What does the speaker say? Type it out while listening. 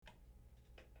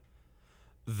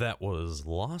That was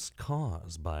Lost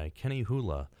Cause by Kenny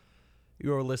Hula.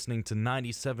 You're listening to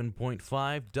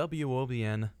 97.5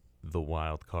 WOBN, The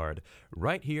Wild Card,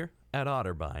 right here at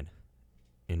Otterbein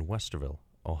in Westerville,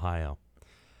 Ohio.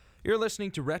 You're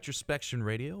listening to Retrospection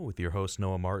Radio with your host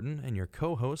Noah Martin and your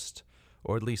co-host,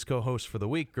 or at least co-host for the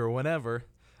week or whenever,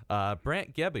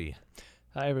 Brant Gebbe.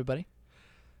 Hi, everybody.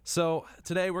 So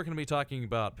today we're going to be talking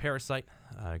about Parasite.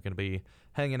 Going to be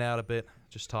hanging out a bit,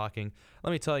 just talking.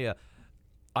 Let me tell you,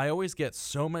 I always get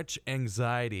so much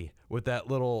anxiety with that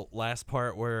little last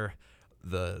part where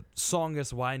the song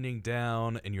is winding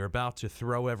down and you're about to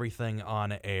throw everything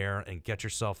on air and get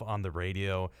yourself on the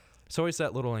radio. It's always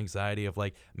that little anxiety of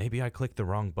like, maybe I clicked the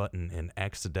wrong button and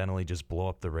accidentally just blow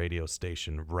up the radio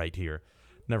station right here.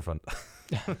 Never fun.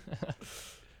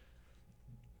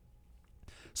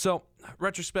 So,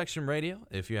 Retrospection Radio,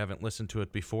 if you haven't listened to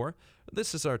it before,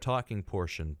 this is our talking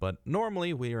portion, but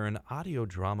normally we are an audio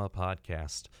drama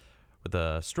podcast with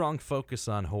a strong focus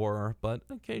on horror, but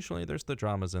occasionally there's the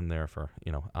dramas in there for,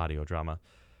 audio drama.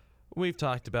 We've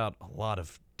talked about a lot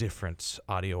of different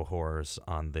audio horrors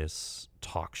on this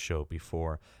talk show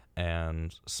before,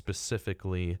 and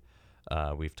specifically,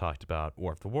 we've talked about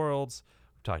War of the Worlds,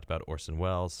 we've talked about Orson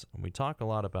Welles, and we talk a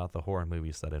lot about the horror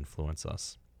movies that influence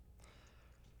us.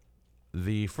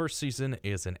 The first season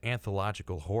is an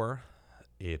anthological horror.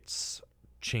 It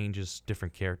changes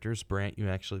different characters. Brant, you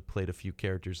actually played a few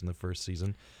characters in the first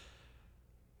season.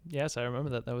 Yes, I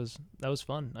remember that. That was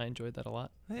fun. I enjoyed that a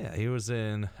lot. Yeah, he was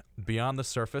in Beyond the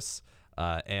Surface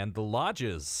and The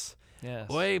Lodges. Yes.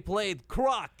 Where he played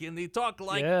Croc and he talked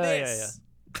like this.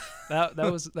 Yeah.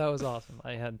 That was awesome.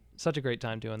 I had such a great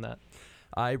time doing that.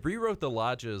 I rewrote The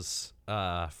Lodges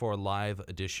for a live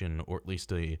edition, or at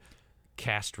least a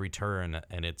cast return,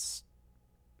 and it's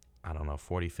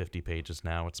 40, 50 pages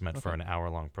now. It's meant for an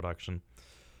hour-long production.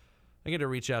 I'm going to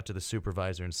reach out to the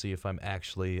supervisor and see if I'm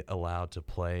actually allowed to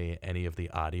play any of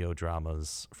the audio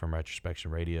dramas from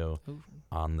Retrospection Radio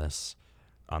on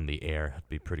the air. It'd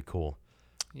be pretty cool.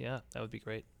 Yeah, that would be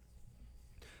great.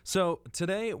 So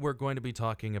today we're going to be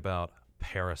talking about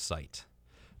Parasite.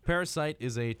 Parasite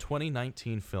is a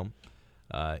 2019 film.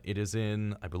 It is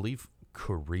in, I believe,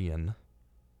 Korean.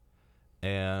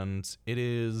 And it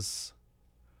is,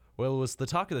 it was the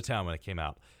talk of the town when it came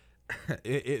out.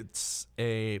 It's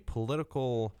a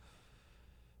political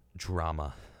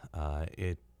drama.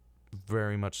 It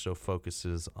very much so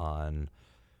focuses on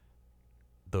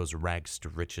those rags to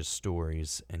riches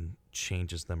stories and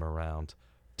changes them around.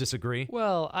 Disagree?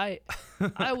 Well, I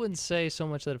wouldn't say so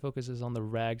much that it focuses on the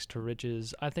rags to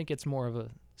riches. I think it's more of a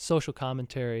social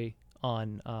commentary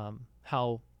on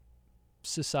how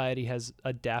society has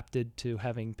adapted to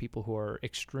having people who are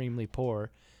extremely poor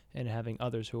and having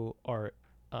others who are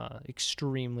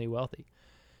extremely wealthy,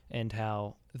 and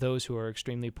how those who are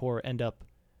extremely poor end up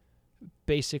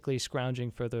basically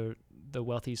scrounging for the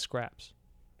wealthy scraps.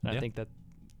 And yeah.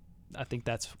 I think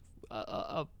that's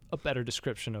a better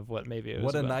description of what maybe it was.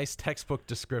 What a about. nice textbook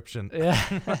description.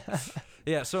 Yeah.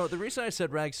 Yeah, so the reason I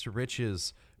said rags to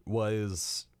riches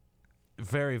was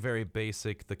very, very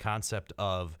basic, the concept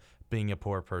of being a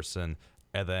poor person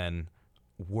and then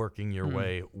working your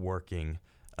way,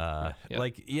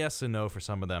 like yes and no for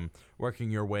some of them, working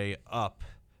your way up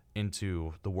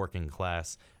into the working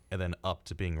class and then up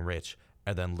to being rich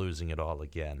and then losing it all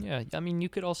again. Yeah, I mean, you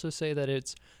could also say that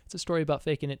it's a story about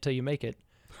faking it till you make it.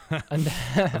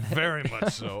 Very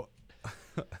much so.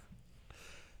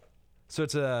 So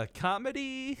it's a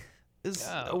comedy is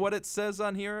what it says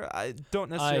on here. I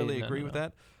don't necessarily agree with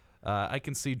that. I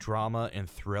can see drama and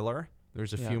thriller.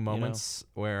 There's a few moments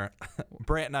where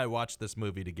Brant and I watched this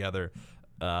movie together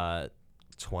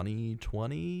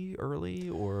 2020 early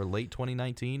or late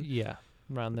 2019. Yeah,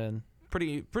 around then.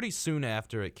 Pretty soon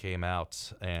after it came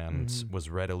out and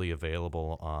was readily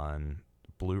available on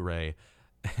Blu-ray.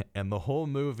 And the whole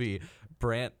movie,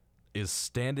 Brant is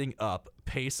standing up,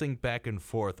 pacing back and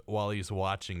forth while he's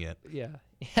watching it. Yeah,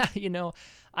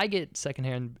 I get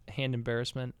secondhand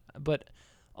embarrassment, but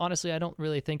honestly, I don't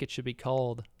really think it should be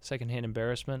called secondhand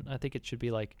embarrassment. I think it should be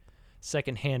like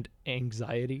secondhand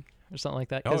anxiety or something like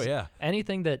that. Oh, yeah.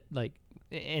 Anything that, like,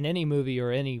 in any movie or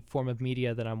any form of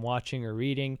media that I'm watching or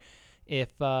reading,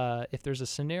 if there's a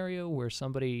scenario where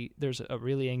there's a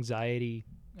really anxiety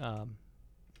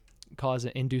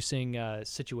inducing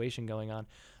situation going on,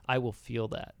 I will feel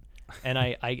that. And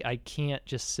I can't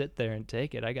just sit there and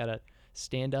take it. I got to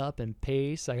stand up and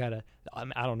pace. I got to,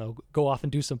 I don't know, go off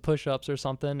and do some push-ups or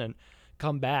something and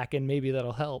come back, and maybe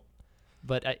that'll help.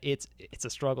 But it's a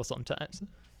struggle sometimes.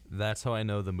 That's how I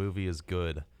know the movie is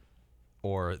good,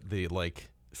 or the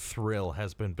thrill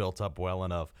has been built up well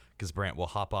enough because Brant will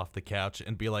hop off the couch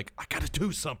and be like, I gotta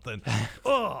do something.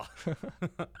 Oh,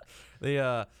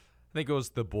 I think it was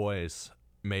The Boys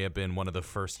may have been one of the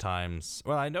first times.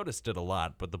 Well, I noticed it a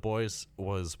lot, but The Boys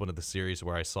was one of the series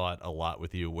where I saw it a lot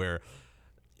with you, where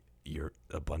you're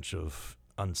a bunch of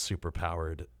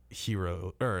unsuperpowered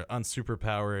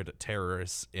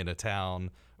terrorists in a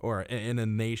town or in a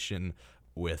nation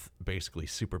with basically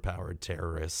superpowered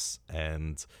terrorists,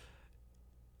 and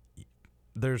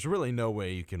there's really no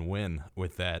way you can win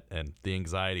with that. And the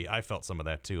anxiety, I felt some of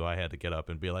that too. I had to get up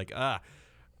and be like,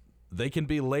 they can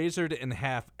be lasered in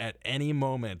half at any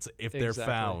moment if they're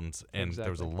found. And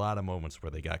there was a lot of moments where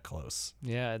they got close.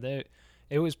 Yeah,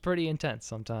 it was pretty intense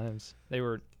sometimes. They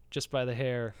were just by the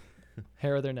hair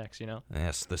of their necks, you know?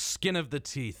 Yes, the skin of the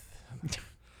teeth.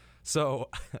 So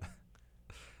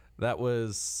that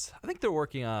was, I think they're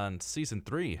working on season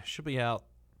 3. Should be out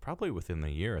probably within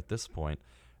the year at this point.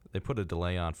 They put a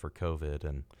delay on for COVID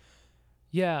and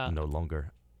no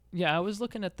longer. Yeah, I was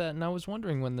looking at that and I was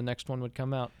wondering when the next one would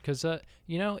come out because,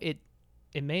 you know, it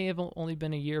may have only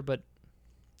been a year, but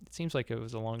it seems like it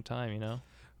was a long time, you know?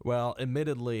 Well,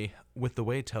 admittedly, with the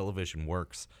way television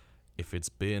works, if it's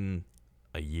been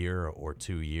a year or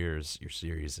 2 years, your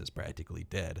series is practically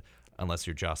dead, unless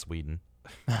you're Joss Whedon.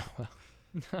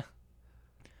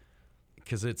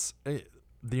 Because it's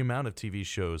the amount of TV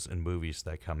shows and movies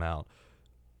that come out.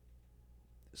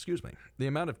 The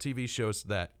amount of TV shows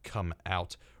that come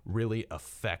out really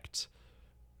affect,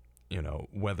 you know,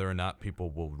 whether or not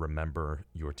people will remember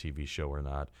your TV show or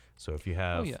not. So if you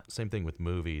have, same thing with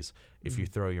movies, if you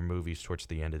throw your movies towards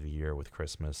the end of the year with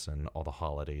Christmas and all the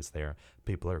holidays there,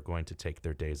 people are going to take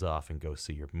their days off and go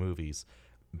see your movies.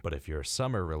 But if you're a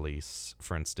summer release,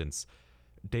 for instance,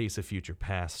 Days of Future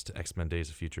Past, X-Men Days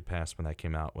of Future Past, when that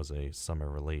came out, was a summer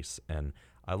release. And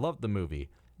I loved the movie.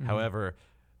 However,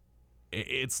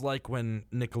 it's like when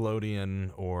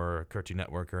Nickelodeon or Cartoon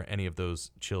Network or any of those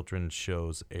children's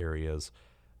shows areas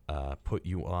put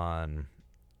you on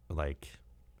like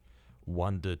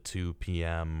 1 to 2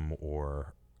 p.m.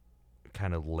 or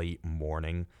kind of late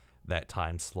morning, that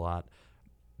time slot.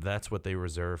 That's what they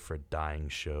reserve for dying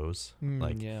shows.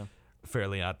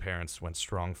 Fairly Odd Parents went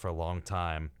strong for a long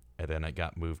time, and then it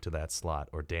got moved to that slot,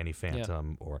 or Danny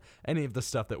Phantom, or any of the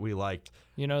stuff that we liked.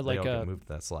 You know, they all get moved to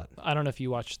that slot. I don't know if you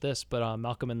watched this, but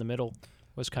Malcolm in the Middle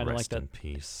was kind of like that. Rest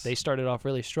in peace. They started off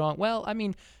really strong. Well, I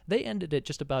mean, they ended it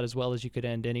just about as well as you could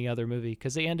end any other movie,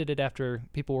 because they ended it after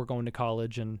people were going to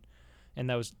college, and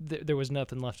that was there was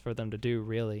nothing left for them to do,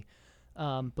 really.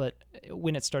 But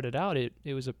when it started out, it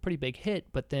was a pretty big hit,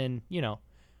 but then, you know,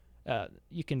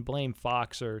 you can blame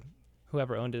Fox or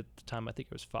whoever owned it at the time. I think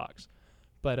it was Fox.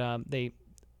 But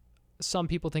some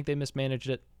people think they mismanaged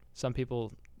it. Some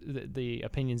people, the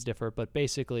opinions differ. But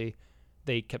basically,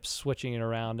 they kept switching it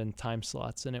around in time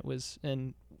slots, and it was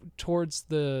towards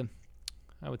the,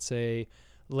 I would say,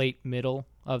 late middle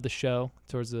of the show,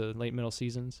 towards the late middle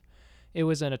seasons. It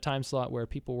was in a time slot where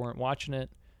people weren't watching it,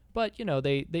 but you know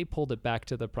they pulled it back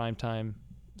to the primetime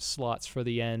slots for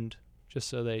the end, just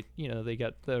so they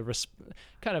got the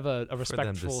kind of a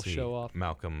respectful show off.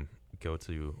 Malcolm go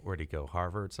to, where'd he go?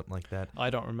 Harvard, something like that?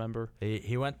 I don't remember.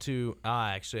 He went to,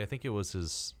 actually, I think it was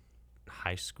his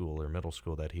high school or middle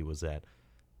school that he was at,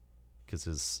 because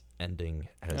his ending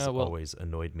has always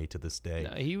annoyed me to this day.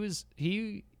 No, he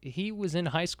was in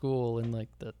high school in like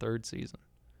the 3rd season.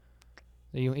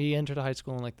 He entered high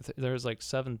school in like there was like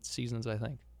 7 seasons, I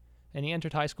think, and he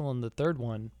entered high school in the 3rd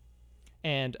one.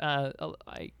 And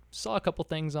I saw a couple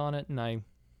things on it, and I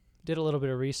did a little bit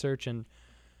of research, and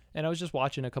I was just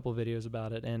watching a couple videos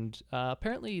about it, and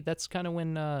apparently that's kind of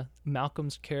when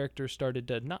Malcolm's character started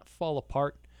to not fall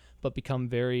apart, but become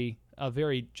very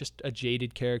just a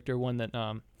jaded character. One that,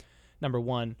 number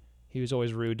one, he was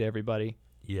always rude to everybody.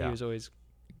 Yeah. He was always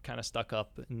kind of stuck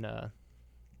up and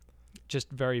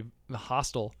just very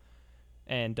hostile.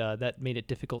 And that made it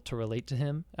difficult to relate to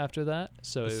him after that.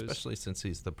 So especially since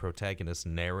he's the protagonist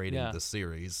narrating the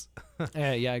series.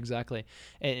 Yeah, exactly.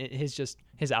 And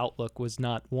his outlook was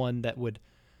not one that would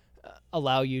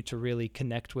allow you to really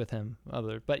connect with him.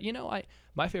 But you know,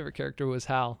 my favorite character was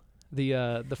Hal,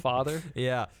 the father.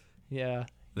 Yeah,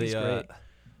 He's great.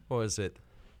 What was it?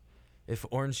 If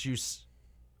orange juice,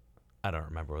 I don't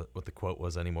remember what the quote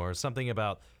was anymore. Something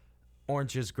about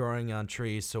oranges growing on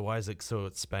trees, so why is it so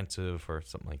expensive, or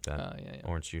something like that. Yeah.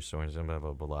 Orange juice, orange, blah,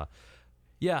 blah, blah, blah.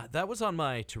 Yeah, that was on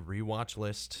my to rewatch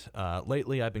list.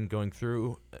 Lately, I've been going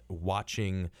through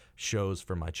watching shows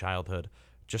from my childhood.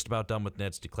 Just about done with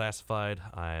Ned's Declassified.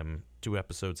 I'm 2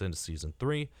 episodes into season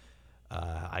 3.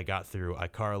 I got through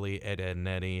iCarly, Ed, Edd n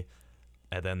Eddy,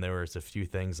 and then there was a few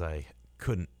things I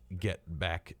couldn't get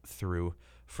back through.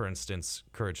 For instance,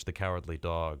 Courage the Cowardly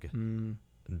Dog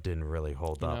didn't really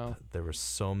hold up. No. There were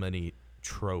so many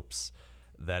tropes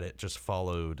that it just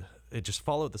followed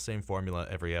the same formula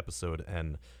every episode,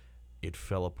 and it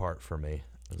fell apart for me.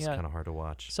 It was kind of hard to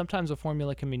watch. Sometimes a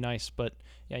formula can be nice, but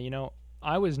yeah,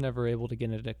 I was never able to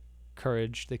get into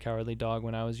Courage the Cowardly Dog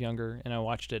when I was younger, and I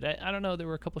watched it. I don't know, there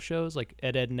were a couple shows like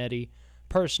Ed, Ed and Eddie.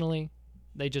 Personally,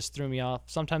 they just threw me off.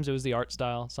 Sometimes it was the art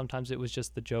style. Sometimes it was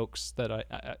just the jokes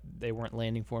that they weren't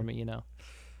landing for me,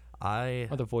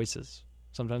 Or the voices.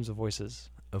 Sometimes the voices.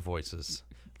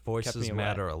 Voices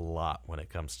matter a lot when it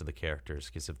comes to the characters,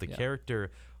 because if the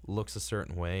character looks a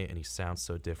certain way and he sounds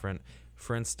so different.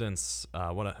 For instance,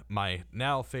 one of my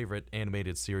now favorite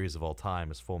animated series of all time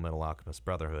is Full Metal Alchemist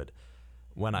Brotherhood.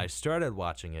 When I started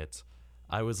watching it,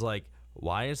 I was like,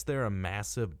 why is there a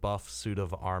massive buff suit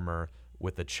of armor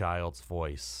with a child's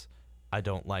voice? I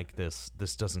don't like this.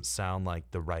 This doesn't sound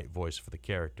like the right voice for the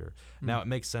character. Now, it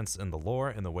makes sense in the lore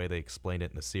and the way they explained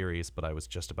it in the series, but I was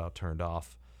just about turned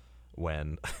off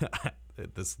when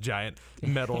this giant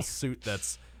metal suit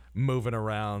that's moving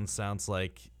around sounds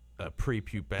like a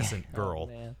prepubescent girl.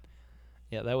 Oh, man.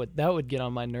 Yeah, that would get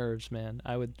on my nerves, man.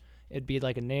 It'd be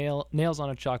like nails on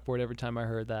a chalkboard every time I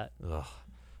heard that. Ugh.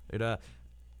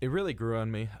 It really grew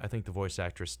on me. I think the voice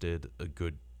actress did a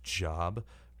good job,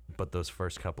 but those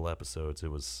first couple episodes, it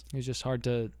was just hard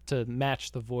to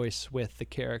match the voice with the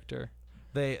character.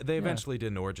 They eventually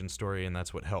did an origin story, and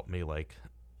that's what helped me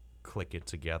click it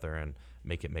together and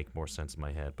make it make more sense in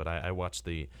my head. But I watched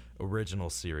the original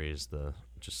series, the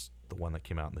one that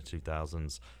came out in the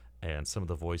 2000s, and some of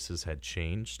the voices had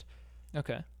changed.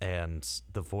 Okay. And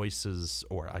the voices,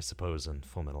 or I suppose in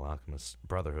Full Metal Alchemist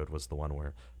Brotherhood was the one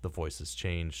where the voices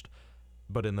changed.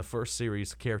 But in the first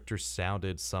series, characters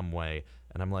sounded some way,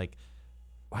 and I'm like,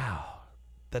 wow,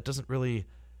 that doesn't really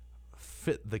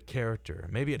fit the character.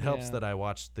 Maybe it helps that I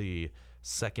watched the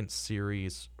second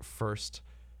series first,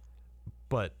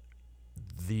 but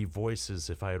the voices,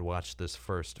 if I had watched this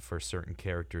first for certain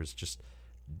characters, just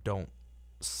don't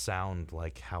sound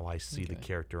like how I see the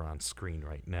character on screen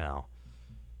right now.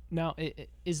 Now,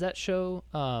 is that show,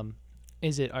 are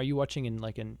you watching in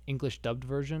an English dubbed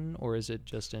version, or is it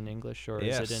just in English, or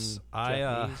is it in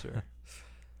Japanese? Or?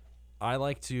 I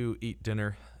like to eat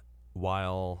dinner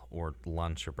or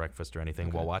lunch or breakfast or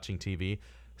anything while watching TV.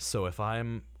 So if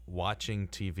I'm watching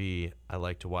TV, I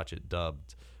like to watch it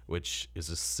dubbed, which is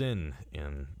a sin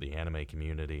in the anime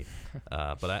community.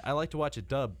 But I like to watch it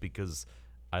dubbed because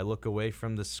I look away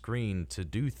from the screen to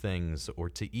do things or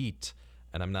to eat,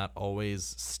 and I'm not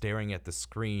always staring at the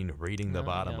screen reading the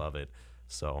bottom of it.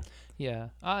 So yeah,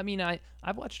 I mean,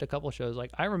 I've watched a couple shows.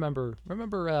 Like I remember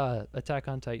Attack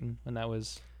on Titan when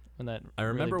that I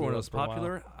remember really when it was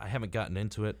popular. I haven't gotten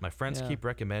into it. My friends keep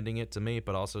recommending it to me,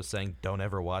 but also saying don't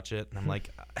ever watch it. And I'm like,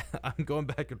 I'm going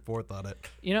back and forth on it.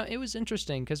 It was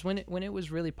interesting because when it was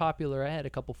really popular, I had a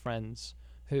couple friends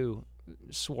who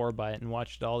swore by it and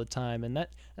watched it all the time, and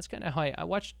that's kind of how I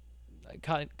watched.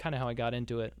 Kind of how I got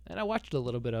into it, and I watched a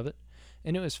little bit of it,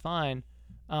 and it was fine.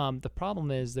 The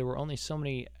problem is there were only so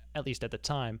many, at least at the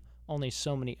time, only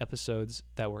so many episodes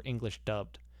that were English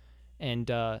dubbed,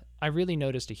 and I really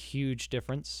noticed a huge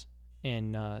difference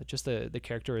in just the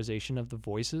characterization of the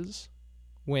voices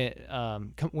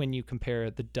when you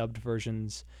compare the dubbed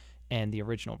versions and the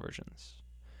original versions,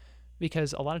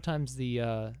 because a lot of times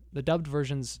the dubbed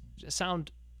versions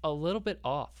sound a little bit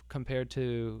off compared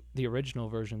to the original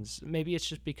versions. Maybe it's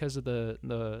just because of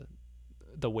the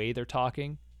way they're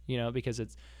talking, because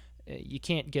you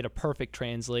can't get a perfect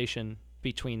translation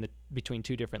between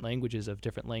two different languages of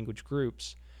different language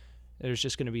groups. There's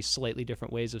just going to be slightly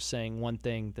different ways of saying one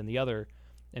thing than the other,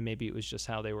 and maybe it was just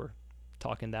how they were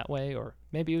talking that way, or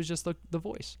maybe it was just the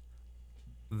voice.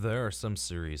 There are some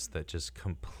series that just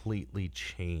completely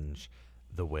change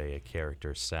the way a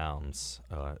character sounds.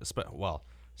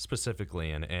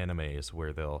 Specifically in animes,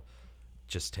 where they'll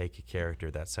just take a character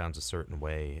that sounds a certain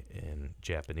way in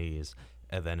Japanese,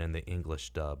 and then in the English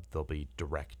dub, they'll be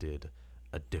directed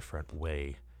a different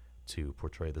way to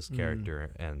portray this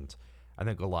character. And I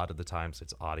think a lot of the times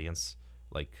it's audience.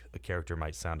 Like, a character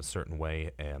might sound a certain way,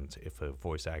 and if a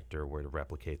voice actor were to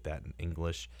replicate that in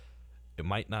English, it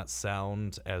might not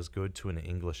sound as good to an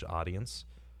English audience.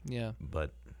 Yeah.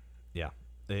 But, yeah,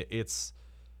 it's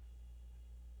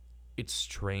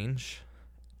strange,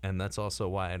 and that's also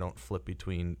why I don't flip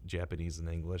between Japanese and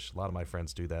English. A lot of my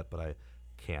friends do that, but I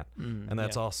can't. And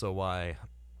that's also why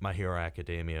My Hero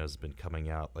Academia has been coming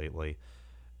out lately,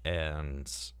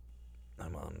 and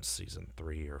I'm on season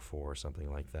 3 or 4 or something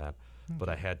like that. But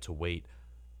I had to wait.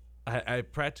 I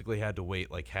practically had to wait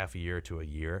like half a year to a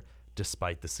year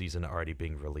despite the season already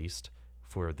being released,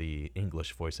 for the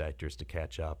English voice actors to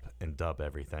catch up and dub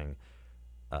everything,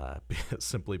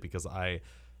 simply because I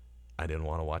didn't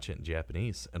want to watch it in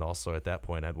Japanese. And also at that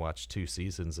point, I'd watched 2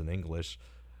 seasons in English.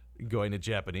 Going to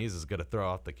Japanese is going to throw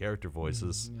off the character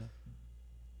voices. Yeah.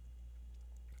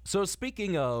 So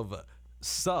speaking of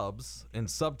subs and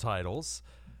subtitles,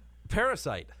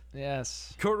 Parasite,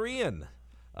 Yes. Korean,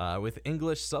 with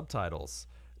English subtitles.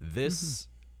 This,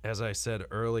 as I said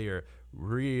earlier,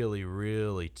 really,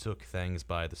 really took things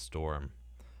by the storm.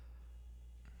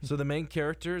 So the main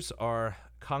characters are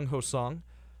Kang Ho-sung,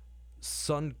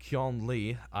 Sun Kyun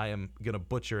Lee. I am going to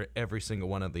butcher every single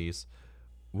one of these.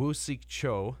 Woo Sik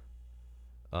Cho,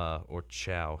 or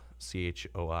Chow,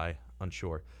 Choi,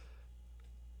 unsure.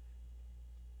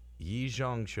 Yi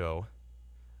Zhang Cho.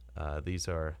 These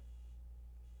are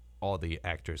all the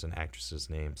actors and actresses'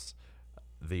 names.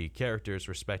 The characters,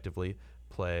 respectively,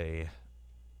 play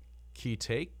Ki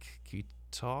Tak,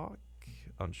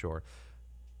 unsure.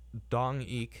 Dong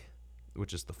Ik,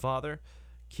 which is the father.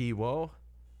 Ki Woo,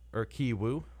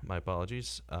 my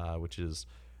apologies, which is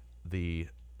the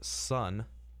son.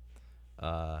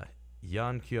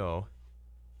 Yan Kyo,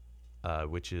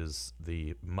 which is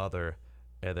the mother,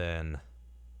 and then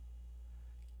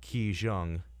Ki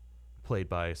Jung, played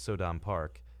by Sodam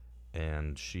Park,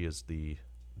 and she is the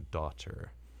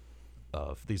daughter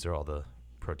of. These are all the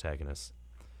protagonists.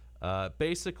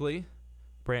 Basically,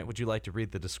 Brant, would you like to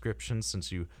read the description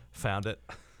since you found it?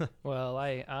 Well,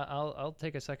 I'll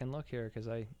take a second look here because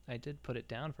I did put it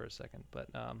down for a second, but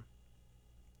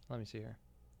let me see here.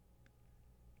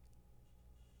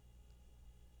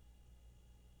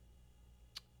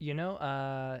 You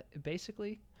know,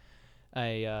 basically,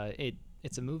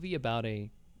 it's a movie about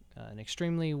an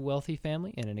extremely wealthy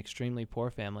family and an extremely poor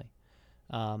family,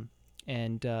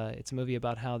 and it's a movie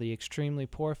about how the extremely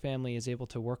poor family is able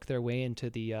to work their way into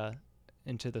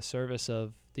the service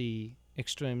of the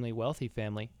extremely wealthy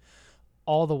family,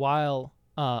 all the while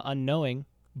unknowing,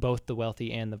 both the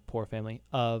wealthy and the poor family,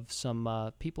 of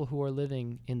some people who are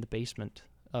living in the basement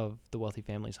of the wealthy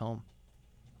family's home.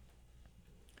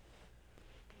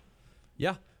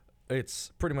 Yeah,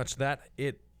 it's pretty much that.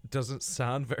 It doesn't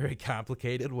sound very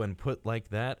complicated when put like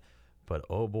that, but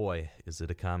oh boy, is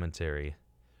it a commentary.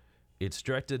 It's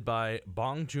directed by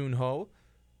Bong Joon-ho.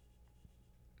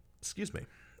 Excuse me.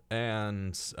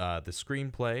 And the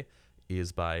screenplay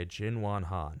is by Jin Won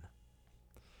Han.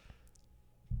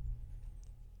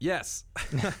 Yes.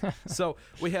 So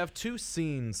we have 2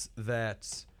 scenes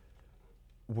that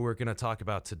we're going to talk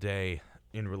about today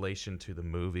in relation to the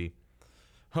movie.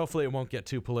 Hopefully it won't get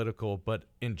too political, but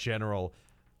in general,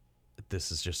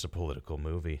 this is just a political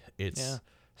movie. It's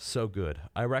so good.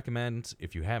 I recommend,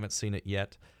 if you haven't seen it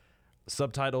yet,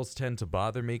 subtitles tend to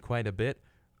bother me quite a bit,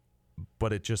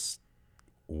 but it just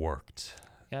worked.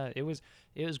 Yeah, it was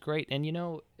great. And you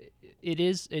know,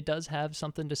 it does have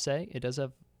something to say. It does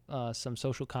have some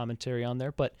social commentary on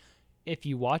there, but if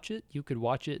you watch it, you could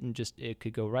watch it and it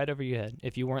could go right over your head.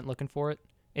 If you weren't looking for it,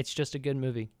 it's just a good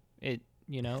movie.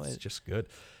 It's just good.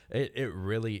 It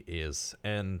really is.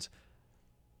 And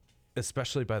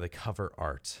especially by the cover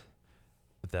art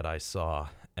that I saw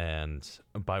and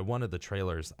by one of the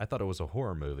trailers, I thought it was a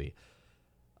horror movie.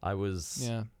 I was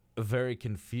very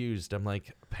confused. I'm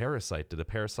like, Parasite? Did a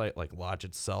parasite like lodge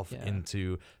itself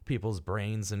into people's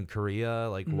brains in Korea?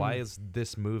 Like, why is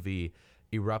this movie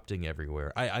erupting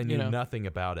everywhere? I knew nothing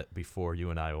about it before you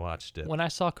and I watched it. When I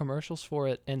saw commercials for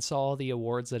it and saw all the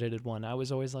awards that it had won, I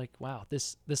was always like, wow,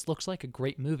 this looks like a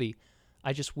great movie.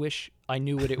 I just wish I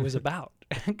knew what it was about,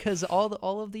 because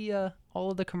all of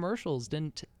the commercials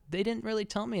didn't really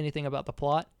tell me anything about the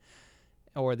plot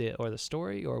or the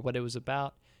story or what it was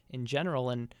about in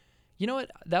general. And you know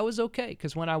what? That was okay,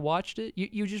 because when I watched it,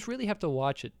 you just really have to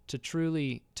watch it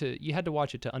you had to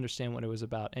watch it to understand what it was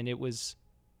about. And it was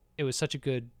such a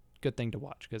good thing to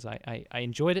watch, because I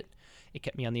enjoyed it. It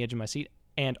kept me on the edge of my seat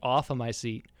and off of my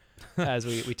seat, as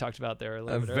we talked about there a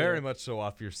little bit earlier. Very much so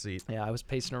off your seat. Yeah, I was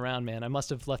pacing around, man. I must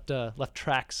have left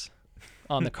tracks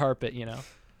on the carpet, you know.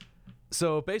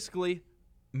 So basically,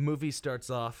 movie starts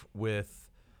off with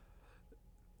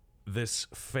this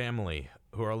family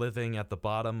who are living at the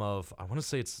bottom of, I want to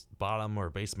say it's bottom or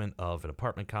basement of an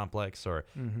apartment complex or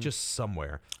just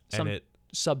somewhere.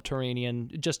 Subterranean,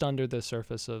 just under the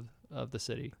surface of the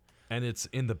city. And it's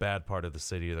in the bad part of the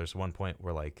city. There's one point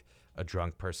where like a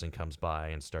drunk person comes by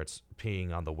and starts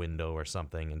peeing on the window or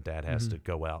something, and dad has to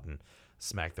go out and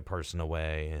smack the person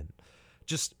away, and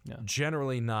just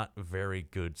generally not very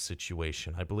good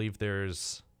situation. I believe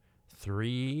there's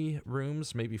 3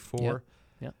 rooms, maybe 4.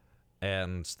 Yep.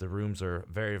 And the rooms are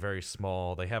very, very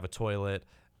small. They have a toilet,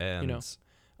 And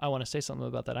I want to say something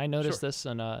about that. I noticed Sure. this,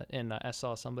 and I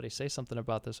saw somebody say something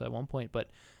about this at one point. But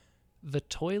the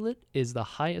toilet is the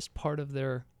highest part of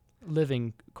their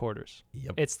living quarters.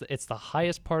 Yep. It's the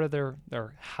highest part of their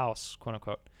house, quote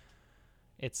unquote.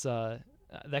 It's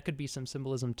that could be some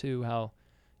symbolism too. How,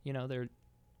 they're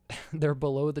they're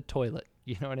below the toilet.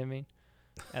 You know what I mean?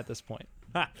 At this point.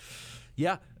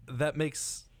 Yeah,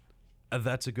 that's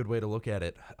a good way to look at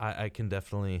it. I can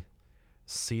definitely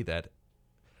see that.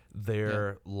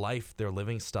 Their life, their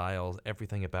living styles,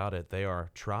 everything about it, they are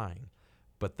trying,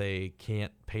 but they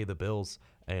can't pay the bills.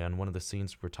 And one of the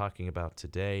scenes we're talking about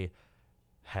today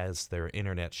has their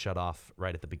internet shut off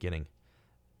right at the beginning.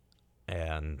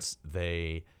 And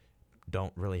they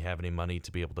don't really have any money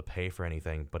to be able to pay for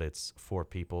anything, but it's 4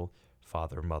 people,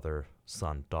 father, mother,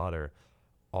 son, daughter,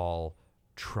 all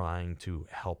trying to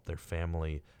help their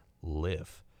family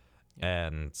live. Yeah.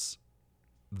 And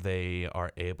they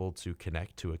are able to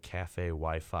connect to a cafe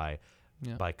Wi-Fi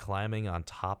by climbing on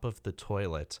top of the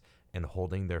toilet and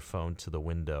holding their phone to the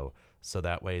window, so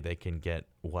that way they can get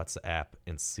WhatsApp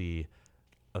and see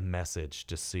a message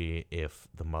to see if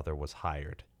the mother was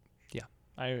hired.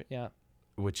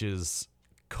 Which is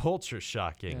culture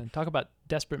shocking. Yeah, talk about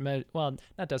desperate well,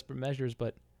 not desperate measures,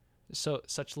 but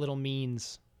such little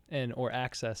means or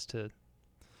access to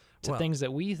things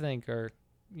that we think are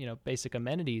basic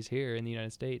amenities here in the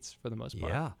United States for the most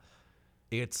part. Yeah,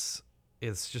 it's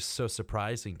just so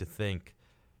surprising to think.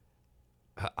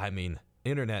 I mean,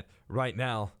 internet right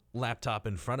now, laptop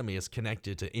in front of me is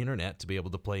connected to internet to be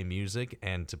able to play music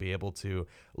and to be able to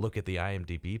look at the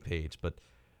IMDb page, but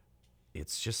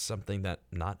it's just something that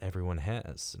not everyone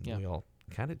has, and we all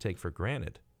kind of take for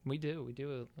granted. We do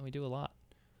a lot.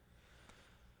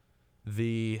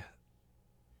 The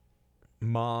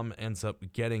mom ends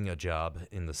up getting a job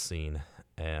in the scene,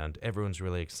 and everyone's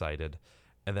really excited.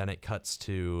 And then it cuts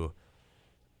to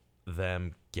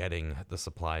them getting the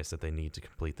supplies that they need to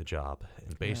complete the job.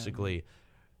 And basically,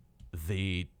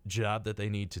 the job that they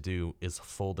need to do is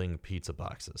folding pizza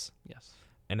boxes. Yes.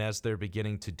 And as they're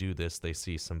beginning to do this, they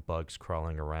see some bugs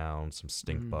crawling around, some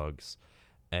stink bugs.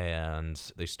 And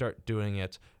they start doing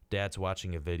it. Dad's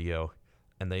watching a video,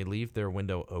 and they leave their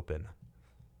window open.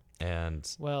 And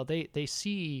well, they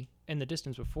see in the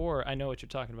distance before, I know what you're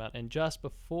talking about, and just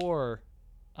before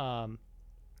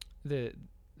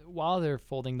while they're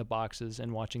folding the boxes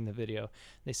and watching the video,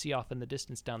 they see off in the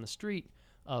distance down the street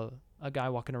a guy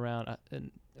walking around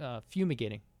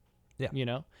fumigating.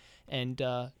 Yeah. And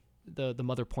the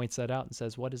mother points that out and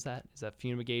says, "What is that? Is that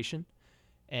fumigation?"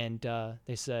 And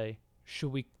they say,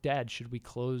 should we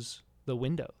close the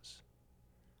windows?"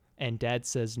 And Dad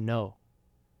says, "No.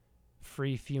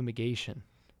 Free fumigation."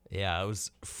 Yeah, it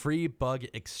was free bug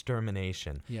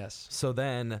extermination. Yes. So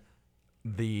then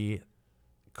the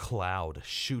cloud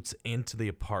shoots into the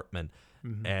apartment,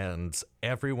 and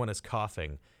everyone is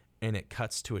coughing, and it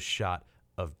cuts to a shot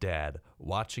of Dad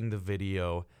watching the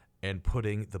video and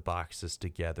putting the boxes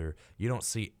together. You don't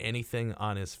see anything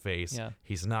on his face. Yeah.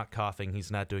 He's not coughing.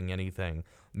 He's not doing anything.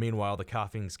 Meanwhile, the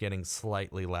coughing's getting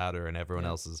slightly louder, and everyone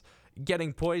else is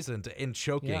getting poisoned and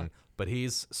choking. Yeah. But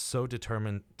he's so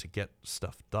determined to get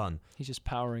stuff done. He's just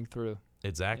powering through.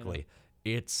 Exactly.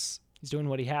 He's doing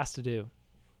what he has to do.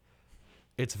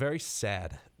 It's very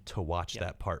sad to watch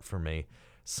that part for me,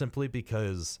 simply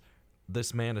because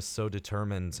this man is so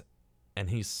determined, and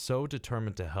he's so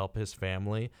determined to help his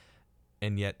family,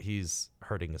 and yet he's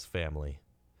hurting his family.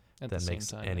 That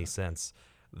makes any sense.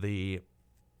 The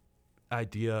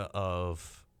idea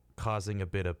of causing a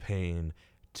bit of pain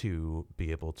to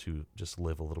be able to just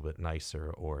live a little bit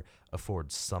nicer or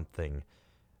afford something,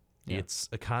 it's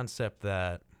a concept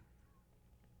that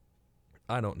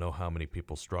I don't know how many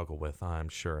people struggle with. I'm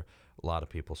sure a lot of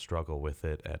people struggle with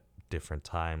it at different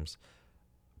times.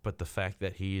 But the fact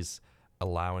that he's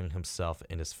allowing himself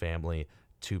and his family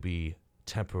to be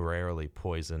temporarily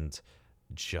poisoned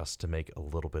just to make a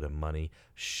little bit of money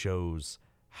shows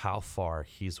how far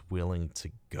he's willing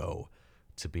to go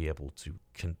to be able to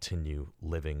continue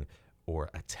living or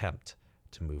attempt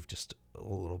to move just a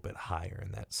little bit higher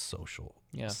in that social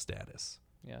status.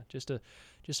 Yeah, just to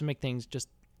make things just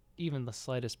even the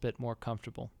slightest bit more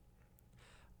comfortable.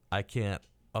 I can't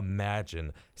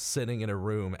imagine sitting in a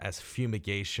room as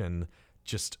fumigation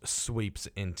just sweeps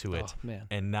into it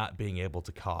and not being able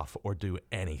to cough or do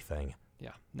anything.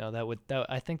 Yeah, no,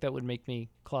 I think that would make me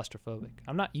claustrophobic.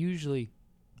 I'm not usually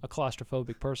a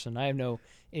claustrophobic person. I have no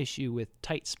issue with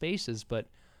tight spaces, but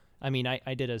I mean,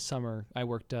 I did I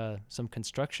worked some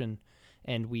construction,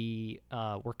 and we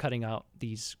were cutting out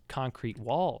these concrete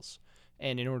walls.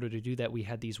 And in order to do that, we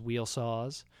had these wheel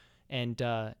saws, And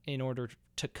in order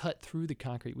to cut through the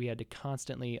concrete, we had to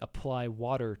constantly apply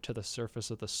water to the surface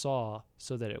of the saw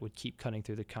so that it would keep cutting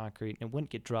through the concrete and it wouldn't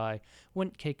get dry,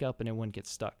 wouldn't cake up, and it wouldn't get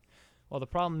stuck. Well, the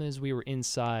problem is we were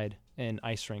inside an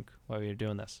ice rink while we were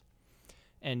doing this.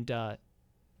 And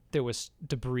there was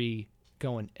debris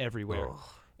going everywhere. Ugh.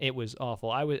 It was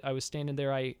awful. I was standing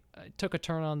there. I took a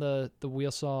turn on the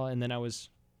wheel saw, and then I was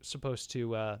supposed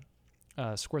to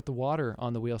squirt the water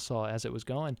on the wheel saw as it was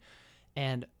going.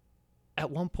 And at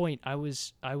one point, I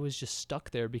was just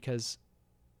stuck there because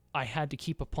I had to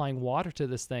keep applying water to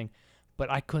this thing, but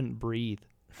I couldn't breathe.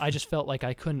 I just felt like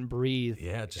I couldn't breathe.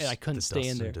 Yeah, just and I couldn't the stay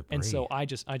in dust there. and So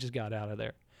debris. I just got out of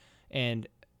there. And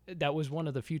that was one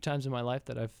of the few times in my life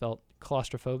that I've felt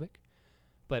claustrophobic.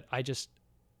 But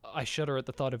I shudder at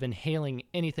the thought of inhaling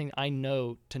anything I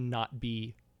know to not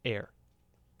be air,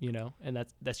 and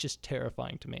that's just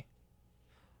terrifying to me.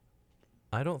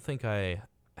 I don't think I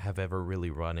have ever really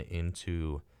run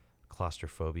into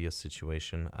claustrophobia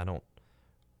situation. I don't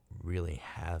really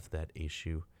have that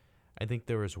issue. I think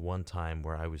there was one time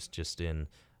where I was just in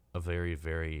a very,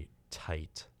 very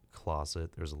tight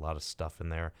closet. There's a lot of stuff in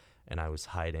there, and I was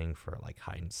hiding for like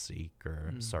hide and seek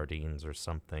or sardines or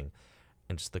something.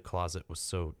 And just the closet was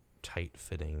so tight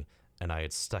fitting, and I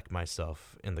had stuck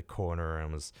myself in the corner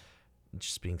and was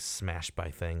just being smashed by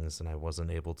things, and I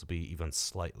wasn't able to be even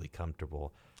slightly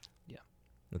comfortable. Yeah.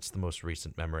 That's the most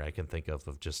recent memory I can think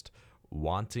of just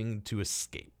wanting to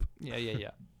escape.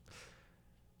 Yeah.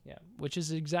 Yeah, which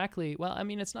is exactly, well, I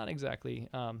mean, it's not exactly,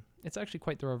 it's actually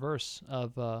quite the reverse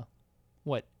of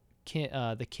what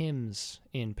the Kims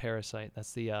in Parasite,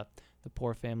 that's the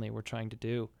poor family were trying to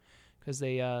do. Because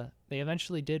they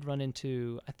eventually did run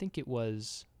into, I think it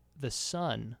was the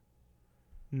son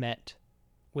met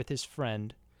with his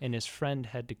friend, and his friend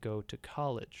had to go to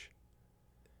college.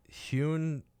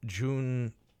 Hyun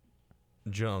Jun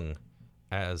Jung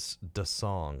as Da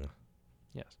Song.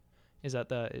 Yes.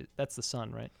 That's the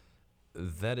son, right?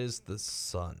 That is the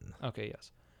son. Okay,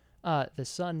 yes. The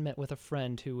son met with a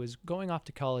friend who was going off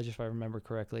to college, if I remember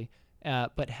correctly,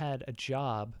 but had a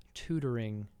job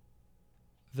tutoring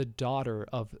the daughter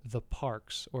of the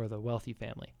Parks, or the wealthy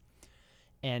family.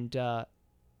 And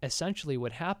essentially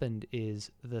what happened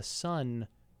is the son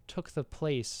took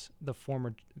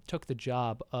took the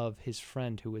job of his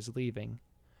friend who was leaving,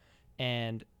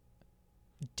 and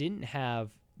didn't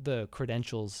have the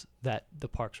credentials that the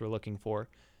Parks were looking for,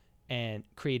 and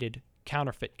created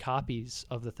counterfeit copies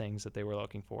of the things that they were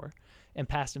looking for, and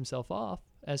passed himself off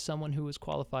as someone who was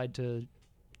qualified to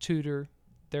tutor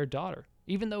their daughter.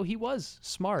 Even though he was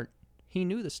smart, he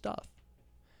knew the stuff.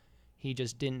 He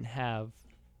just didn't have,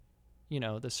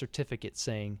 the certificate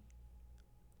saying,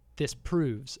 this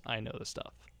proves I know the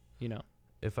stuff,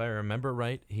 If I remember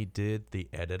right, he did the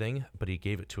editing, but he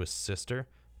gave it to his sister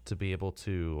to be able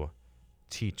to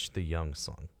teach the young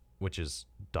song, which is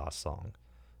Da Song.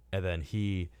 And then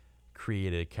he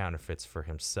created counterfeits for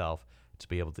himself to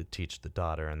be able to teach the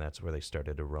daughter, and that's where they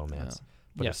started a romance.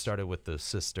 But Yes. it started with the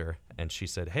sister, and she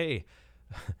said, hey,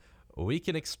 we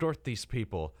can extort these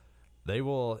people. I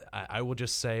will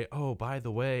just say, oh, by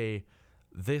the way,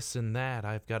 this and that,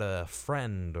 I've got a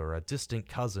friend or a distant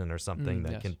cousin or something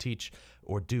that yes. can teach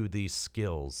or do these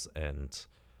skills. And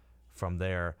from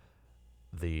there,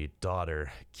 the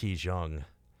daughter, Ki Jung,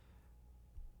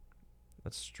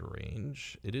 that's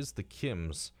strange. It is the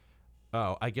Kims.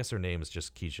 Oh, I guess her name is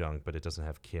just Ki Jung, but it doesn't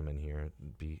have Kim in here.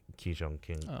 It'd be Ki Jung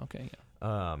Kim. Oh, okay,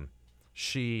 yeah.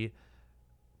 She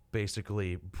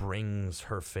basically brings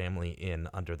her family in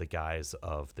under the guise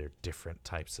of their different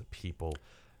types of people.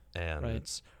 And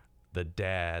Right. the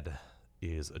dad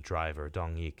is a driver,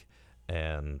 Dong-ik,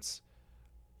 and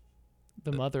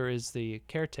The mother is the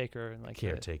caretaker, like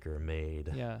caretaker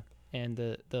maid. yeah, and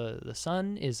the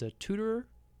son is a tutor.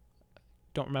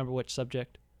 Don't remember which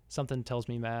subject. Something tells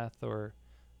me math or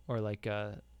like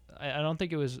I don't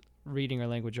think it was reading or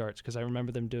language arts, because I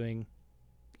remember them doing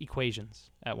equations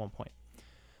at one point.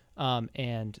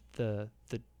 And the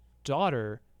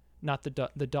daughter, not the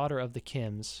daughter of the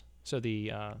Kims, so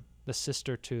the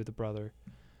sister to the brother,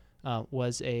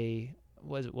 was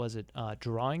it a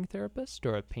drawing therapist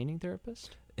or a painting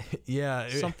therapist? Yeah.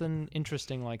 Something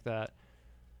interesting like that.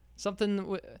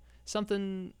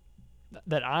 Something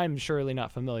that I'm surely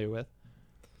not familiar with.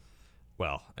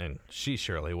 Well, and she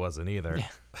surely wasn't either.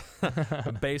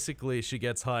 Yeah. Basically, she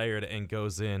gets hired and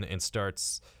goes in and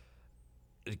starts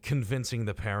convincing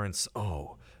the parents,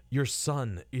 oh, your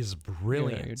son is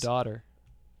brilliant. Your daughter.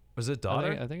 Was it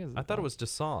daughter? I think it's. I thought it was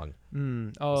Dasong.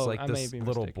 Oh, It's like I may this be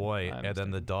little mistaken. boy, I'm and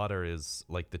then the mistaken. daughter is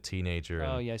like the teenager.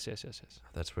 Oh and yes.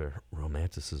 that's where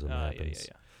romanticism Yeah. happens.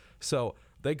 So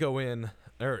they go in,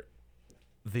 or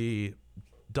the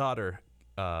daughter,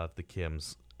 the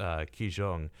Kims,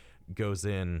 Ki-jong, goes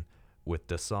in with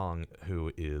Desong,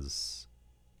 who is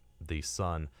the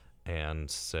son, and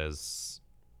says,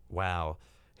 wow,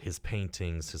 his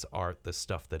paintings, his art, the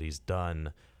stuff that he's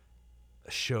done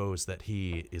shows that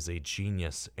he is a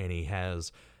genius and he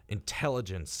has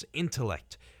intelligence,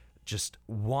 intellect, just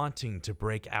wanting to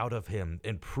break out of him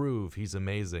and prove he's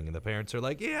amazing. And the parents are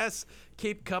like, yes,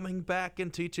 keep coming back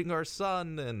and teaching our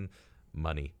son. And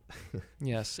money.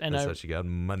 Yes. And That's how she got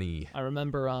money. I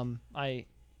remember I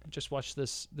just watched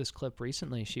this clip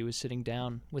recently. She was sitting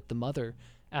down with the mother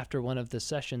after one of the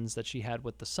sessions that she had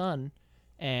with the son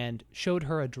and showed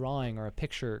her a drawing or a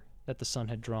picture that the son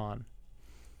had drawn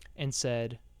and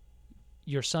said,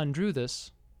 your son drew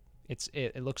this.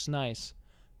 It looks nice,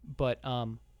 but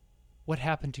what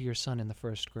happened to your son in the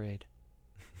first grade?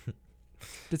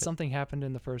 Did something happen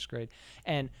in the first grade?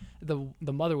 And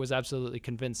the mother was absolutely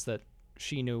convinced that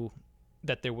she knew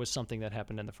that there was something that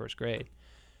happened in the first grade.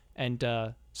 And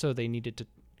so they needed to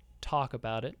talk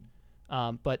about it.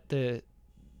 But the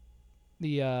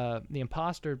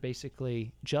imposter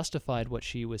basically justified what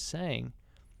she was saying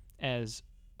as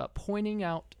pointing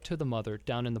out to the mother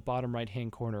down in the bottom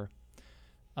right-hand corner,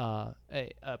 a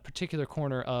particular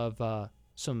corner of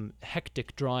some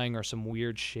hectic drawing or some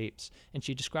weird shapes. And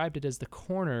she described it as the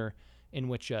corner in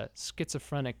which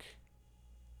schizophrenic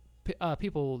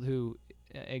people who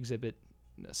exhibit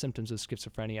symptoms of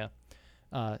schizophrenia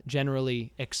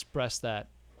generally express that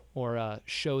or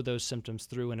show those symptoms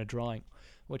through in a drawing,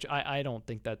 which I don't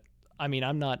think that, I mean,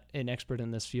 I'm not an expert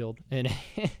in this field in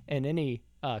any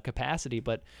capacity,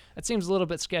 but it seems a little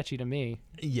bit sketchy to me.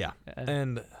 Yeah,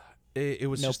 and it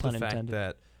was no just pun the fact intended.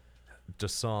 that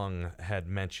Desong had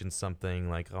mentioned something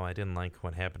like, oh, I didn't like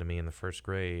what happened to me in the first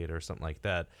grade or something like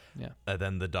that. Yeah. And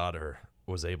then the daughter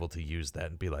was able to use that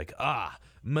and be like,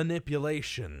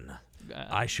 manipulation.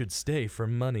 I should stay for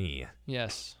money.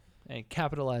 Yes, and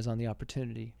capitalize on the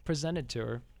opportunity presented to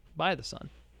her by the son.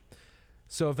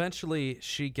 So eventually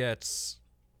she gets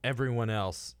everyone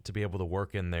else to be able to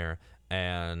work in there,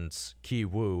 and Ki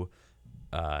Woo,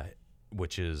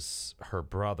 which is her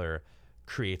brother,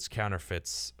 creates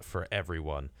counterfeits for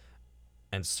everyone.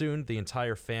 And soon the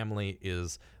entire family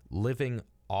is living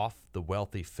off the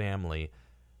wealthy family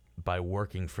by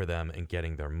working for them and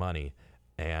getting their money.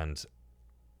 And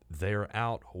they're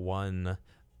out one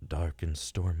dark and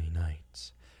stormy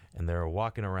night, and they're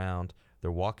walking around,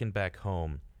 they're walking back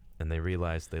home, and they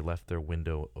realize they left their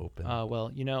window open.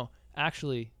 Well,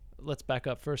 actually, let's back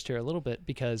up first here a little bit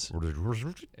because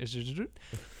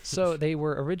so they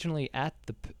were originally at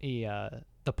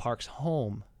the park's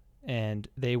home, and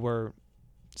they were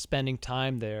spending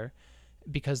time there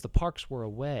because the parks were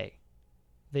away.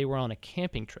 They were on a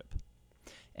camping trip,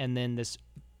 and then this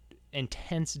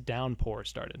intense downpour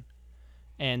started,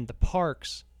 and the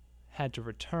parks had to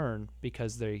return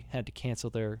because they had to cancel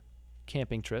their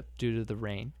camping trip due to the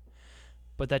rain.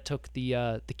 But that took the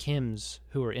Kims,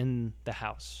 who were in the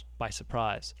house, by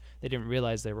surprise. They didn't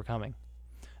realize they were coming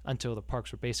until the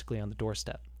parks were basically on the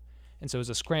doorstep. And so it was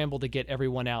a scramble to get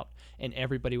everyone out, and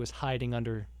everybody was hiding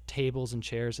under tables and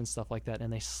chairs and stuff like that,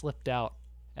 and they slipped out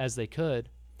as they could.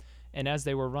 And as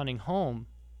they were running home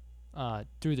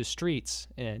through the streets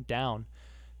and down,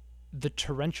 the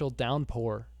torrential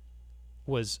downpour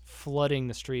was flooding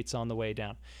the streets on the way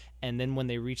down. And then when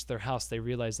they reached their house, they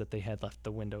realized that they had left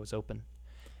the windows open.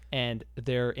 And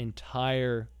their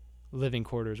entire living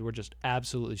quarters were just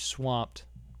absolutely swamped,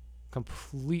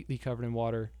 completely covered in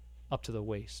water up to the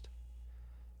waist.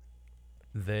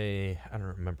 I don't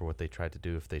remember what they tried to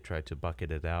do, if they tried to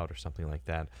bucket it out or something like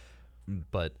that.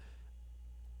 But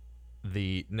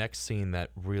the next scene that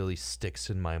really sticks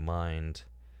in my mind,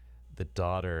 the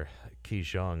daughter,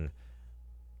 Ki-jong,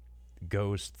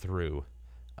 goes through.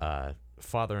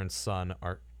 Father and son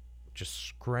are just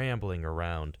scrambling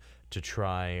around to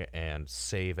try and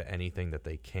save anything that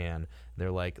they can.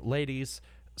 They're like, ladies,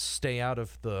 stay out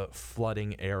of the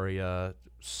flooding area.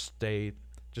 Just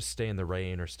stay in the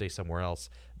rain or stay somewhere else.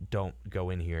 Don't go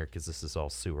in here because this is all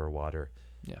sewer water.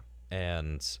 Yeah.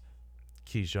 And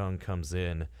Ki-jong comes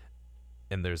in,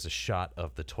 and there's a shot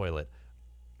of the toilet,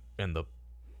 and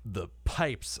the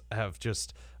pipes have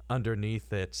just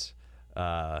underneath it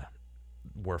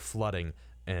were flooding,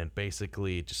 and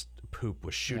basically just poop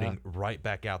was shooting right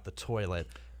back out the toilet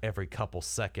every couple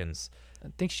seconds. I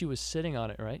think she was sitting on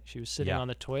it, right? She was sitting on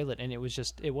the toilet, and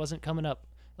it wasn't coming up.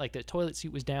 Like, the toilet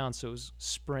seat was down, so it was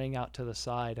spraying out to the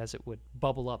side as it would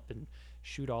bubble up and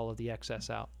shoot all of the excess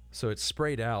out. So it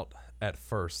sprayed out at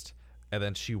first, and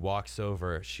then she walks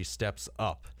over, she steps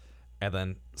up, and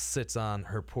then sits on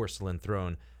her porcelain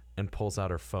throne and pulls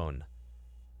out her phone.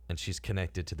 and she's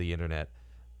connected to the internet.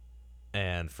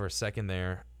 And for a second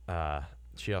there,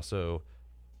 she also,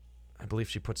 I believe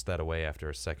she puts that away after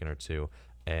a second or two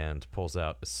and pulls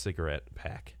out a cigarette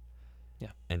pack. Yeah.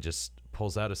 And just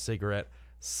pulls out a cigarette,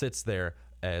 sits there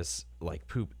as like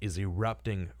poop is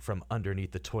erupting from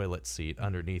underneath the toilet seat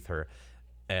underneath her.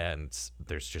 And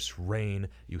there's just rain.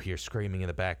 You hear screaming in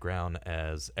the background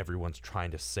as everyone's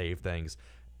trying to save things.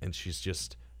 And she's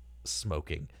just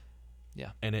smoking.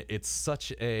 Yeah. And it's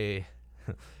such a...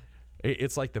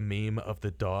 It's like the meme of the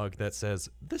dog that says,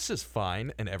 "This is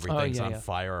fine," and everything's on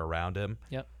fire around him.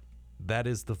 Yep. That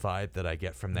is the vibe that I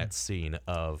get from that scene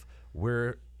of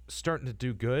we're starting to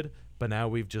do good, but now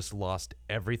we've just lost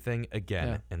everything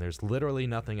again, and there's literally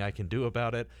nothing I can do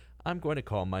about it. I'm going to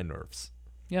calm my nerves.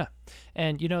 Yeah.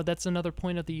 And, that's another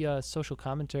point of the social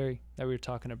commentary that we were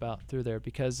talking about through there,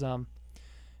 because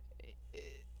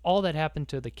all that happened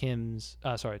to the Kims,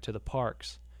 to the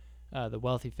Parks, the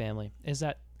wealthy family, is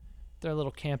that their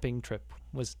little camping trip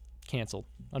was canceled,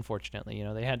 unfortunately.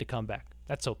 They had to come back.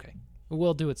 That's okay.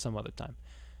 We'll do it some other time.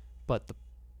 But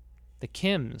the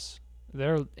Kims,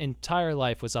 their entire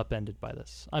life was upended by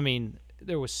this. I mean,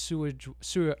 there was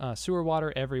sewer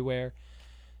water everywhere.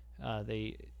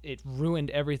 It ruined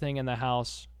everything in the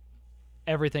house.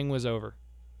 Everything was over,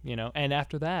 And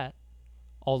after that,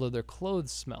 all of their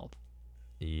clothes smelled.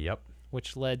 Yep.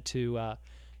 Which led to,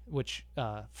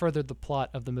 furthered the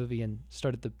plot of the movie and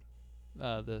started the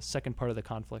second part of the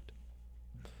conflict,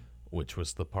 which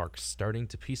was the Parks starting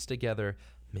to piece together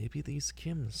maybe these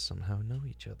Kims somehow know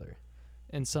each other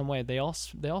in some way. They all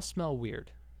smell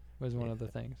weird was one of the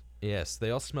things. Yes, they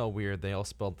all smell weird. They all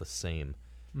smelled the same.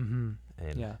 Mm-hmm.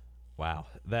 And wow,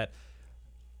 that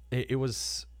it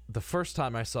was the first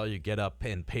time I saw you get up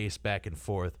and pace back and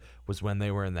forth was when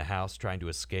they were in the house trying to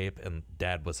escape and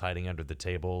Dad was hiding under the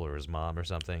table, or his mom or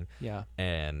something. Yeah.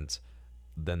 And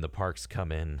then the Parks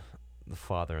come in. The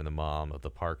father and the mom of the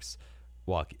Parks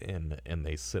walk in and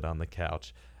they sit on the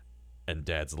couch, and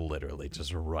Dad's literally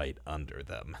just right under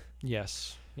them.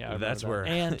 Yes. Yeah. That's where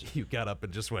you got up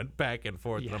and just went back and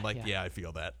forth. And I'm like, I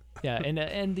feel that. Yeah.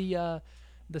 And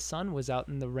the son was out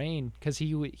in the rain because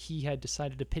he had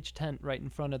decided to pitch tent right in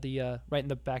front of the right in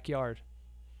the backyard.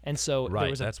 And so there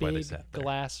was a big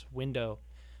glass window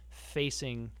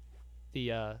facing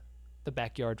the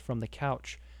backyard from the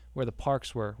couch where the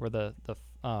Parks were, where the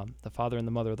father and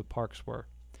the mother of the Parks were,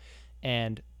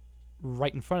 and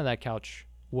right in front of that couch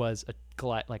was a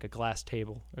glass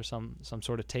table or some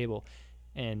sort of table,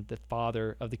 and the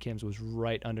father of the Kims was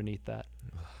right underneath that,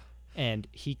 and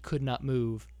he could not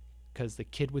move because the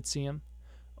kid would see him,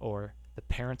 or the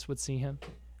parents would see him,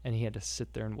 and he had to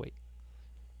sit there and wait.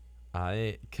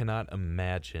 I cannot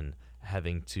imagine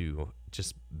having to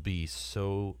just be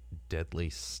so deadly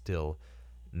still,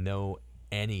 know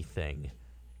anything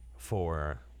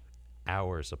for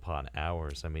hours upon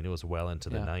hours. I mean, it was well into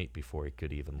the night before he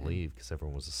could even leave because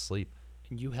everyone was asleep.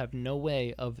 And you have no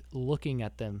way of looking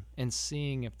at them and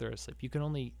seeing if they're asleep. You can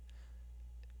only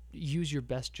use your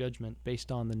best judgment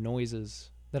based on the noises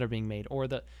that are being made, or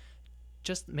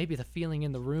just maybe the feeling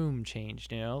in the room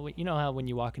changed. You know how when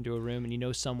you walk into a room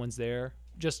and someone's there,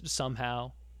 just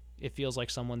somehow it feels like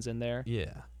someone's in there.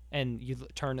 Yeah. And you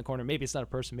turn the corner. Maybe it's not a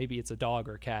person. Maybe it's a dog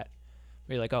or a cat.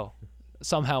 Where you're like, oh,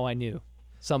 somehow I knew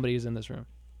somebody is in this room.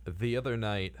 The other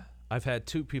night, I've had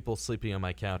two people sleeping on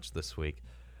my couch this week.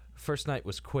 First night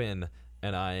was Quinn,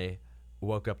 and I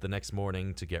woke up the next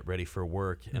morning to get ready for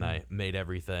work, and I made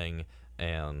everything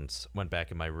and went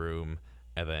back in my room,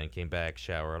 and then came back,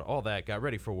 showered, all that, got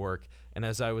ready for work. And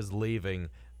as I was leaving,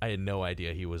 I had no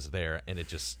idea he was there, and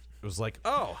it was like,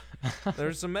 oh,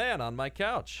 there's a man on my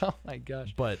couch. Oh, my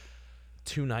gosh. But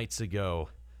 2 nights ago,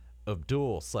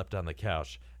 Abdul slept on the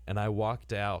couch, and I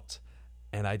walked out,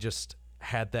 and I just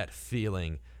had that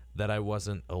feeling that I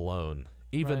wasn't alone,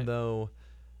 even though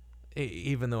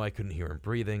I couldn't hear him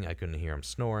breathing, I couldn't hear him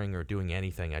snoring or doing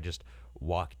anything. I just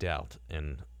walked out,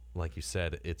 and like you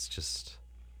said, it's just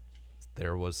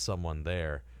there was someone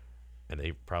there, and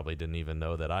they probably didn't even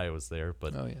know that I was there,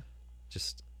 but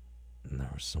just there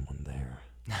was someone there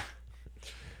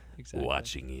exactly.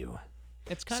 watching you.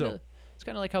 It's kind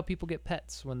of like how people get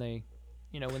pets when they,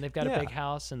 when they've got a big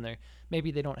house and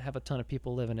maybe they don't have a ton of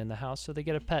people living in the house, so they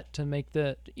get a pet to make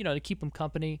to keep them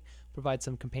company, provide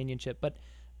some companionship. But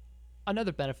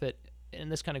another benefit,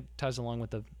 and this kind of ties along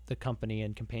with the company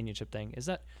and companionship thing, is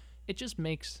that it just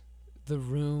makes the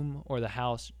room or the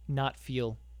house not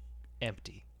feel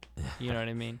empty. You know what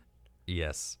I mean?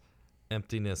 Yes.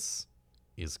 Emptiness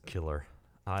is killer.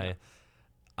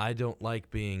 I don't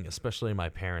like being, especially in my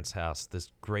parents' house,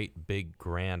 this great big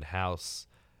grand house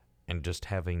and just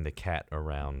having the cat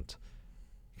around,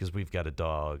 because we've got a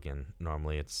dog, and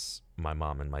normally it's my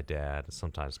mom and my dad,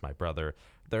 sometimes my brother.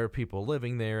 There are people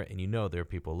living there, and there are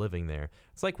people living there.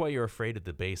 It's like why you're afraid of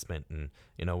the basement, and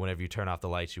whenever you turn off the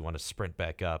lights, you want to sprint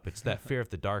back up. It's that fear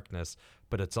of the darkness,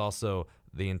 but it's also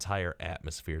the entire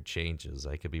atmosphere changes.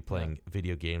 I could be playing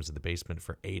video games in the basement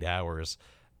for 8 hours,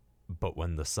 but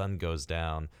when the sun goes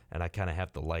down and I kind of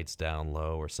have the lights down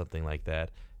low or something like that,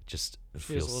 it just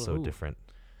feels so different.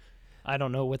 I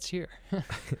don't know what's here.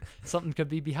 Something could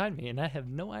be behind me, and I have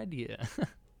no idea.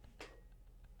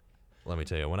 Let me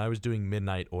tell you, when I was doing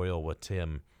Midnight Oil with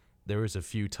Tim, there was a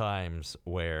few times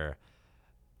where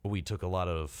we took a lot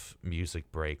of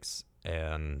music breaks,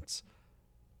 and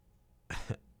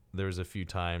there was a few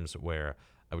times where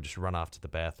I would just run off to the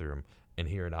bathroom, and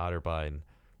here in Otterbein,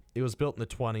 it was built in the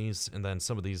 1920s, and then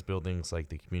some of these buildings, like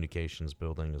the communications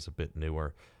building, is a bit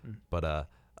newer. But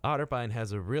Otterbein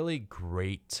has a really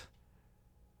great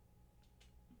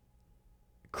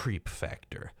creep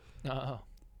factor.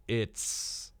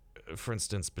 It's, for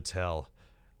instance, Battelle.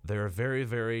 There are very,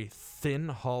 very thin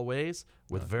hallways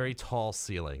with very tall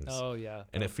ceilings. Oh, yeah.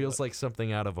 And it feels like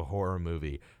something out of a horror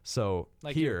movie. So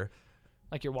like here...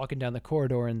 Like you're walking down the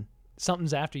corridor and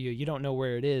something's after you. You don't know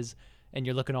where it is, and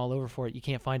you're looking all over for it. You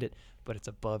can't find it, but it's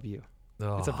above you.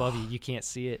 Oh. It's above you. You can't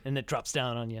see it, and it drops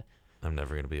down on you. I'm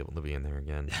never going to be able to be in there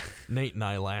again. Nate and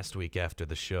I last week after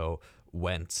the show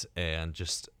went and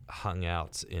just hung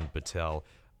out in Battelle,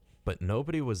 but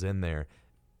nobody was in there.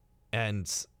 And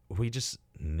we just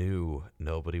knew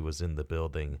nobody was in the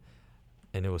building.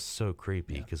 And it was so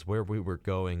creepy because where we were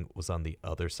going was on the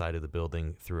other side of the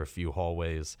building through a few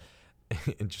hallways.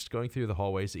 And just going through the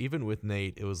hallways, even with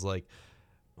Nate, it was like,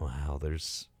 wow,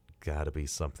 there's got to be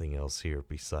something else here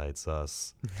besides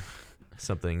us.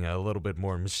 Something a little bit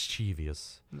more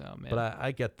mischievous. No, man. But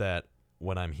I get that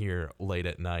when I'm here late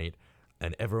at night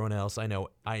and everyone else, I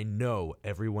know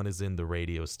everyone is in the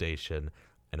radio station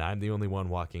and I'm the only one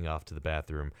walking off to the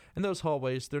bathroom. And those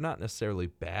hallways, they're not necessarily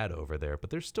bad over there, but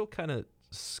they're still kind of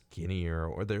skinnier,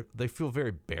 or they feel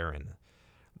very barren.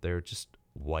 They're just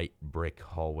white brick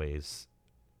hallways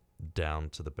down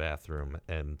to the bathroom,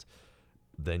 and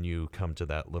then you come to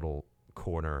that little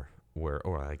corner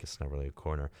or I guess not really a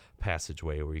corner,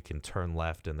 passageway where you can turn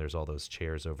left and there's all those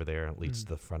chairs over there and it leads to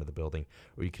the front of the building,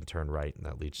 or you can turn right and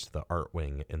that leads to the art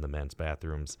wing in the men's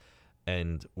bathrooms.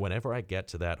 And whenever I get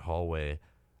to that hallway,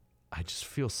 I just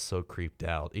feel so creeped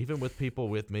out, even with people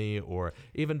with me or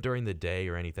even during the day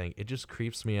or anything. It just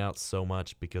creeps me out so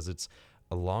much because it's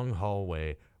a long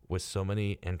hallway with so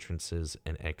many entrances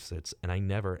and exits, and I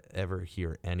never, ever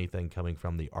hear anything coming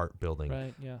from the art building.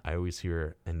 Right, yeah. I always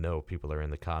hear and know people are in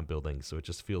the comm building, so it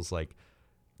just feels like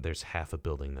there's half a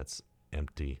building that's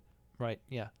empty. Right,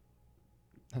 yeah.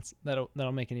 That'll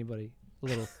make anybody a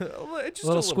little, just a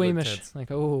little squeamish.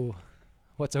 Like, oh,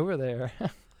 what's over there?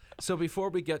 So before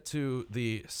we get to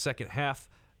the second half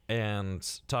and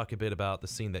talk a bit about the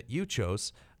scene that you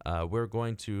chose, we're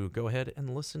going to go ahead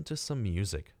and listen to some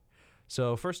music.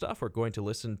 So first off, we're going to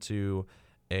listen to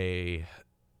a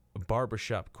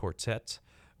barbershop quartet,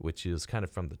 which is kind of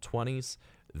from the 20s.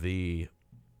 The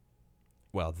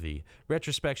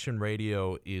Retrospection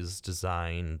radio is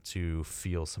designed to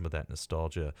feel some of that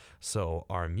nostalgia. So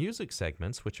our music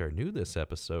segments, which are new this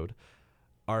episode,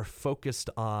 are focused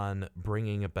on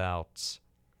bringing about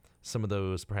some of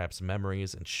those perhaps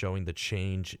memories and showing the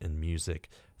change in music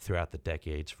throughout the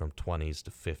decades from 20s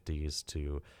to 50s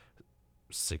to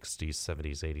 60s,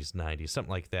 70s, 80s, 90s,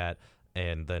 something like that,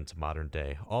 and then to modern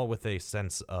day, all with a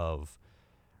sense of,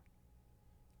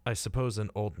 I suppose, an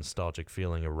old nostalgic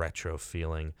feeling, a retro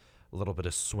feeling, a little bit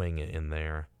of swing in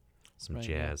there, some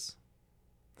jazz.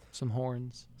 Yeah. Some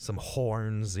horns. Some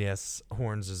horns, yes.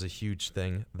 Horns is a huge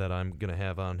thing that I'm going to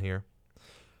have on here.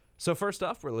 So first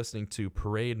off, we're listening to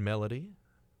Parade Medley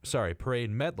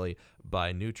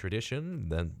by New Tradition.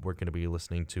 Then we're going to be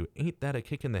listening to Ain't That a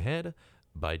Kick in the Head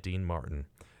by Dean Martin.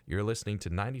 You're listening to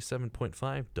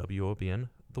 97.5 WOBN,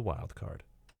 The Wild Card.